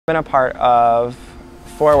I've been a part of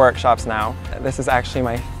 4 workshops now. This is actually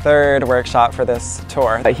my 3rd workshop for this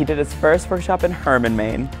tour. He did his first workshop in Herman,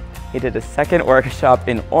 Maine. He did his 2nd workshop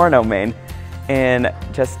in Orono, Maine, and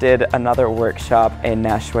just did another workshop in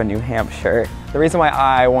Nashua, New Hampshire. The reason why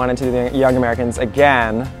I wanted to do the Young Americans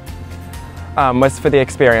again was for the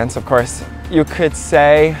experience, of course. You could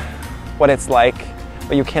say what it's like,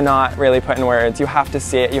 but you cannot really put in words. You have to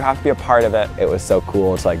see it, you have to be a part of it. It was so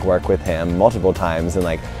cool to work with him multiple times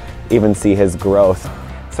and even see his growth.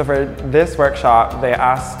 So for this workshop, they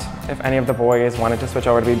asked if any of the boys wanted to switch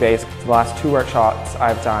over to be bass. The last 2 workshops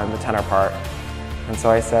I've done the tenor part. And so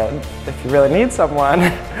I said, if you really need someone,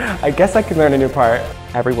 I guess I can learn a new part.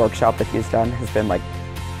 Every workshop that he's done has been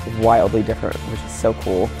wildly different, which is so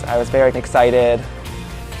cool. I was very excited,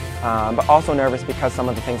 but also nervous because some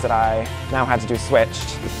of the things that I now had to do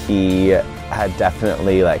switched. He had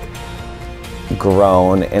definitely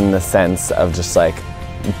grown in the sense of just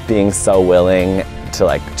being so willing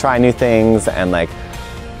to try new things and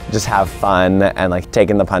just have fun and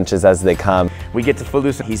taking the punches as they come. We get to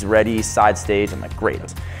Footloose, he's ready, side stage, I'm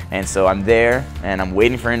great. And so I'm there and I'm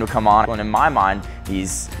waiting for him to come on. And in my mind,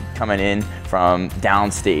 he's coming in from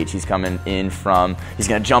downstage. He's coming in from, he's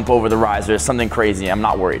gonna jump over the riser, something crazy. I'm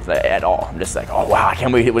not worried at all. I'm just oh wow, I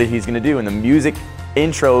can't wait what he's gonna do. And the music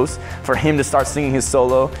intros for him to start singing his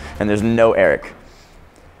solo, and there's no Eric.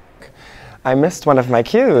 I missed one of my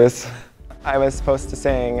cues. I was supposed to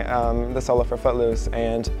sing the solo for Footloose,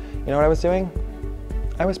 and you know what I was doing?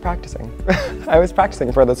 I was practicing. I was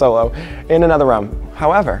practicing for the solo in another room.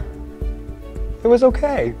 However, it was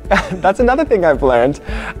okay. That's another thing I've learned.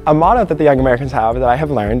 A motto that the Young Americans have that I have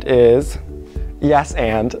learned is yes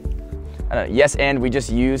and. Yes and we just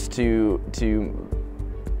use to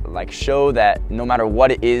show that no matter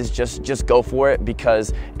what it is, just go for it,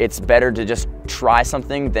 because it's better to just try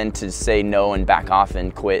something than to say no and back off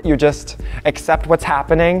and quit. You just accept what's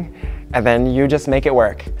happening and then you just make it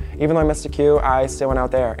work. Even though I missed a cue, I still went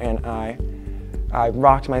out there and I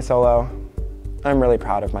rocked my solo. I'm really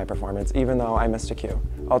proud of my performance, even though I missed a cue.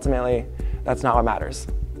 Ultimately, that's not what matters.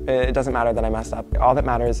 It doesn't matter that I messed up. All that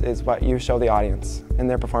matters is what you show the audience in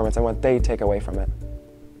their performance and what they take away from it.